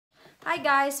Hi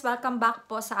guys! Welcome back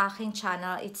po sa aking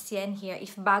channel. It's Yen here.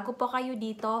 If bago po kayo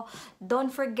dito,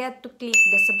 don't forget to click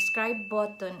the subscribe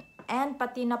button and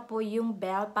pati na po yung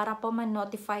bell para po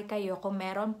ma-notify kayo kung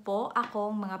meron po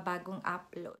akong mga bagong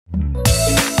upload.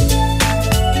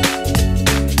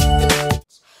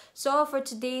 So, for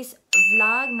today's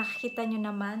vlog, nakikita nyo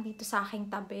naman dito sa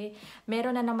aking tabi,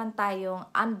 meron na naman tayong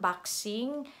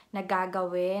unboxing na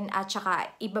gagawin at saka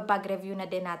ibabag review na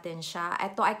din natin siya.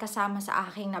 Ito ay kasama sa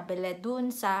aking nabili dun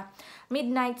sa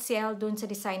midnight sale dun sa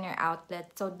designer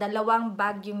outlet. So, dalawang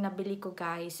bag yung nabili ko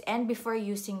guys. And before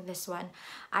using this one,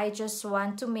 I just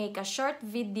want to make a short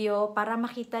video para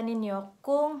makita ninyo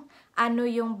kung ano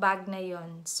yung bag na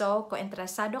yon. So, kung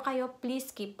interesado kayo,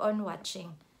 please keep on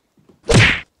watching.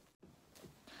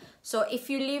 So, if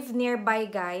you live nearby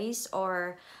guys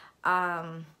or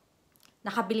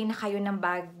nakabili na kayo ng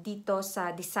bag dito sa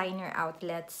designer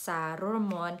outlet sa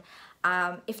Roermond,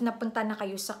 if napunta na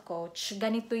kayo sa Coach,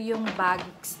 ganito yung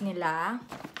bags nila.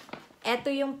 Ito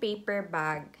yung paper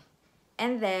bag.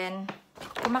 And then,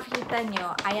 kung makikita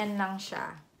nyo, ayan lang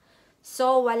siya.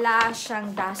 So, wala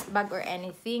siyang dust bag or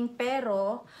anything.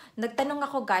 Pero, nagtanong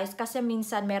ako guys, kasi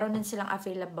minsan meron din silang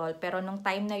available. Pero, nung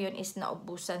time na yun is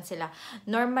naubusan sila.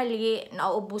 Normally,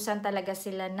 nauubusan talaga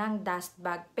sila ng dust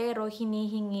bag. Pero,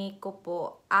 hinihingi ko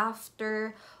po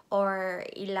after or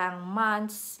ilang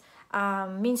months.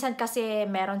 Minsan kasi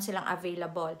meron silang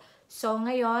available. So,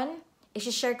 ngayon,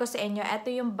 isi-share ko sa inyo. Ito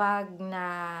yung bag na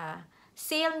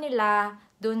sale nila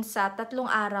dun sa 3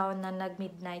 araw na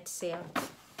nag-midnight sale.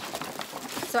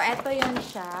 So, eto yun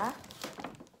siya.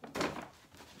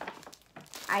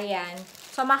 Ayan.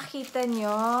 So, makikita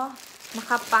nyo,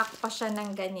 nakapack pa siya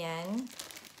ng ganyan.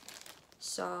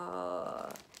 So,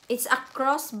 it's a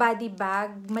crossbody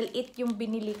bag. Maliit yung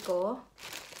binili ko.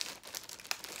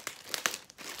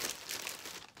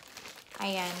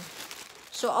 Ayan.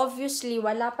 So, obviously,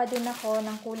 wala pa din ako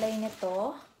ng kulay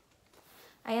nito.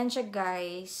 Ayan siya,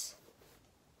 guys.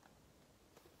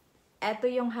 Eto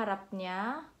yung harap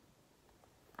niya.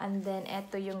 And then,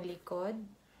 ito yung likod.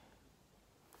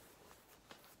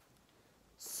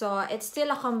 So, it's still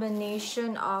a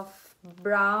combination of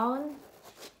brown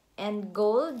and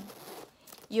gold.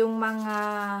 Yung mga...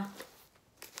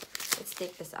 Let's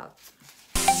take this out.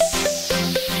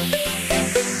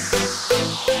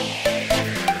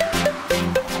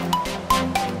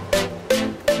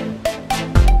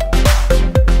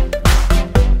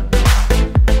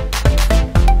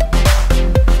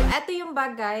 So, ito yung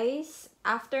bag, guys.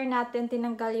 After natin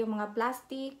tinanggal yung mga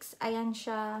plastics, ayan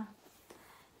siya.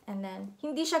 And then,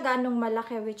 hindi siya ganong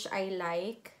malaki, which I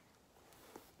like.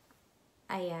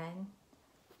 Ayan.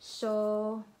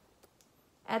 So,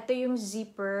 eto yung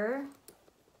zipper.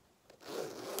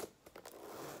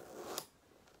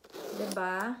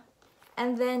 Diba?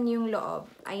 And then, yung loob.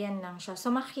 Ayan lang siya.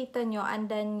 So, makikita nyo, and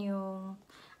then yung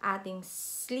ating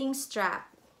sling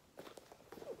strap.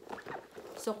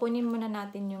 So, kunin muna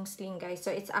natin yung sling, guys.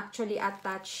 So, it's actually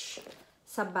attached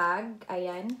sa bag.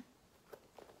 Ayan.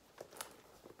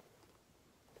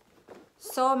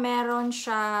 So, meron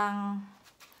siyang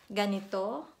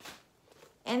ganito.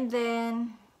 And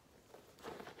then,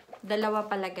 dalawa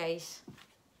pala, guys.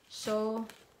 So,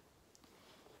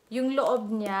 yung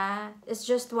loob niya is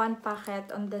just one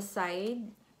pocket on the side.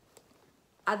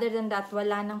 Other than that,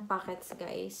 wala nang pockets,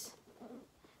 guys.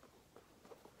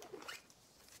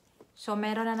 So,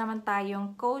 meron na naman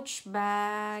tayong Coach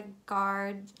bag,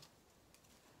 card.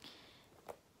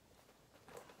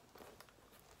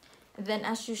 Then,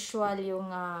 as usual, yung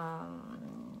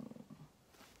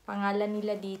pangalan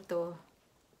nila dito.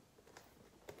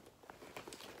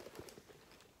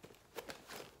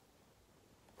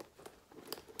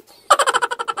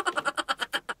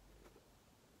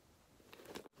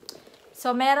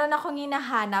 So, meron akong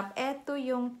hinahanap. Ito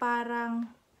yung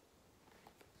parang...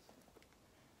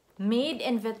 Made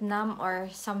in Vietnam or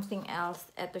something else.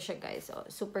 Ito siya guys. So,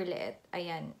 super liit.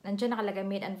 Ayan. Nandiyan nakalagay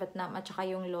Made in Vietnam at saka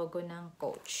yung logo ng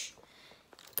Coach.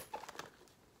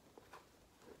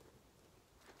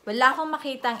 Wala akong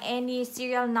makitang any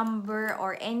serial number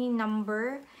or any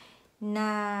number na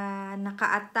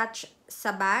naka-attach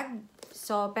sa bag.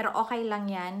 So, pero okay lang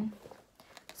yan.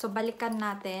 So, balikan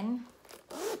natin.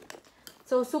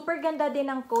 So, super ganda din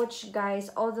ng Coach,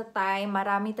 guys. All the time,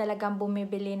 marami talagang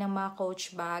bumibili ng mga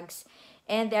Coach bags.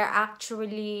 And they're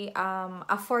actually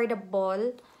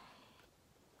affordable.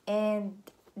 And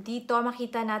dito,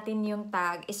 makita natin yung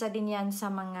tag. Isa din yan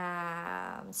sa mga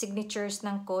signatures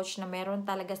ng Coach na meron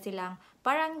talaga silang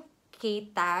parang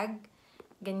K-tag.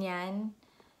 Ganyan.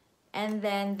 And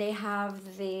then, they have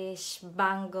this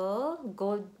bangle,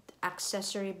 gold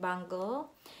accessory bangle.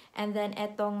 And then,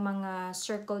 etong mga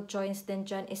circle joints din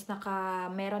dyan is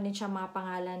meron din siya mga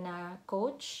pangalan na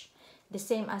Coach. The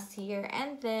same as here.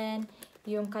 And then,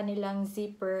 yung kanilang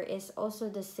zipper is also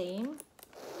the same.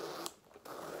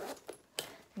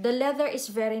 The leather is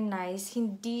very nice.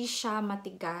 Hindi siya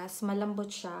matigas.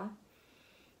 Malambot siya.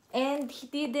 And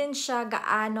hindi din siya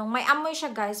gaanong. May amoy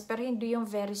siya guys, pero hindi yung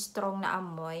very strong na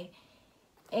amoy.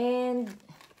 And,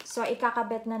 so,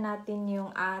 ikakabit na natin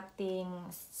yung ating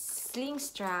sling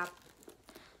strap.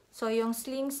 So, yung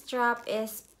sling strap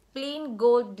is plain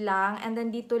gold lang. And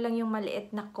then, dito lang yung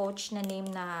maliit na Coach na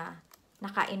name na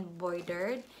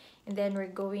naka-embroidered. And then,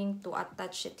 we're going to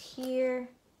attach it here.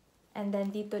 And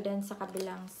then, dito din sa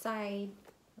kabilang side.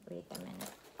 Wait a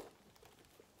minute.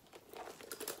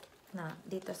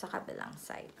 Dito sa kabilang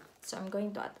side. So, I'm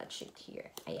going to attach it here.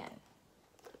 Ayan.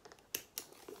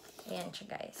 Ayan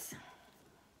siya, guys.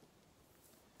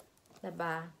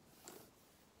 Diba?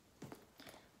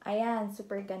 Ayan,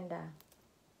 super ganda.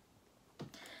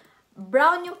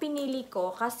 Brown yung pinili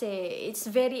ko kasi it's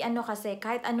very kasi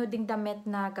kahit ano ding damit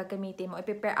na gagamitin mo,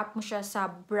 i-pair up mo siya sa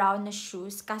brown na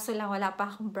shoes. Kaso lang wala pa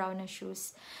akong brown na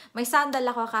shoes. May sandal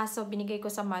ako kaso binigay ko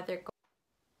sa mother ko.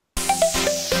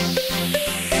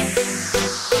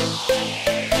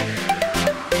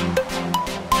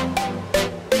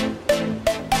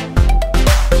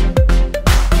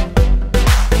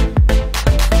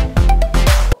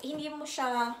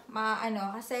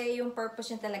 Kasi yung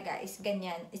purpose niya talaga is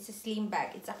ganyan. It's a slim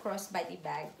bag. It's a crossbody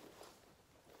bag.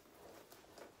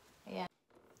 Ayan.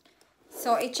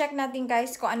 So, i-check natin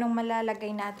guys kung anong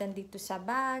malalagay natin dito sa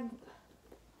bag.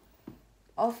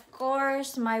 Of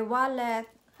course, my wallet.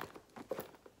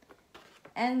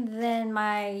 And then,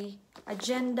 my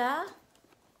agenda.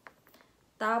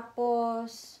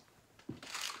 Tapos,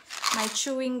 my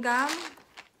chewing gum.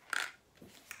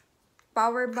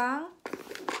 Power bank.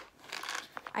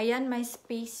 Ayan, may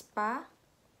space pa.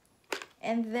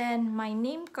 And then, my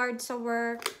name card sa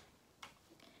work.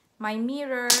 My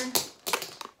mirror.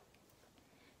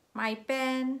 My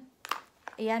pen.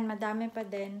 Ayan, madami pa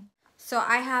din. So,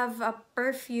 I have a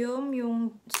perfume,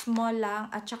 yung small lang,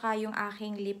 at saka yung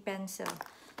aking lip pencil.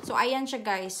 So, ayan siya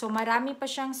guys. So, marami pa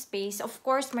siyang space. Of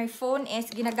course, my phone is,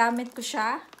 ginagamit ko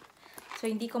siya. So,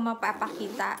 hindi ko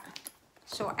mapapakita.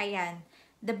 So, ayan.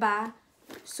 Diba?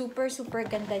 Super, super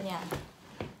ganda niya.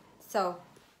 So,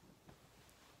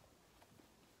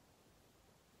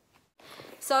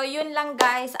 yun lang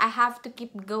guys. I have to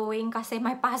keep going kasi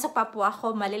may pasok pa po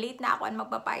ako. Malilate na ako at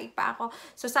magpapait pa ako.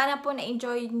 So, sana po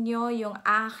na-enjoy nyo yung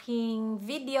aking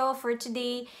video for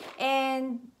today.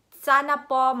 And, sana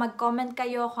po mag-comment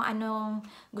kayo kung anong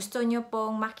gusto nyo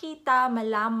pong makita,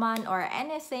 malaman, or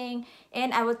anything.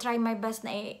 And, I will try my best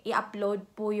na i-upload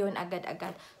po yun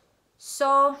agad-agad.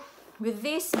 So, with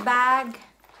this bag,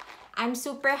 I'm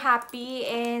super happy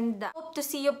and hope to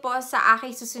see you po sa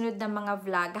aking susunod na mga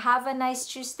vlog. Have a nice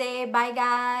Tuesday. Bye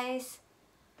guys!